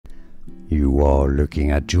You are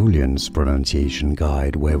looking at Julien's pronunciation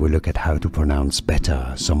guide, where we look at how to pronounce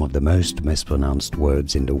better some of the most mispronounced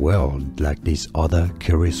words in the world, like this other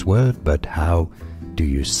curious word. But how do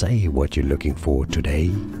you say what you're looking for today?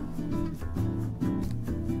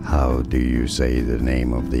 How do you say the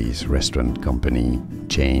name of this restaurant company,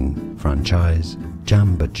 chain, franchise?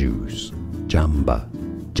 Jamba Juice, Jamba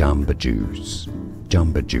Juice,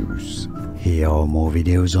 Jamba Juice. Here are more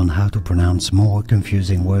videos on how to pronounce more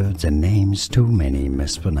confusing words and names too many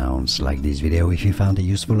mispronounced. Like this video if you found it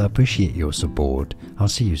useful. I appreciate your support. I'll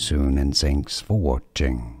see you soon and thanks for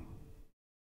watching.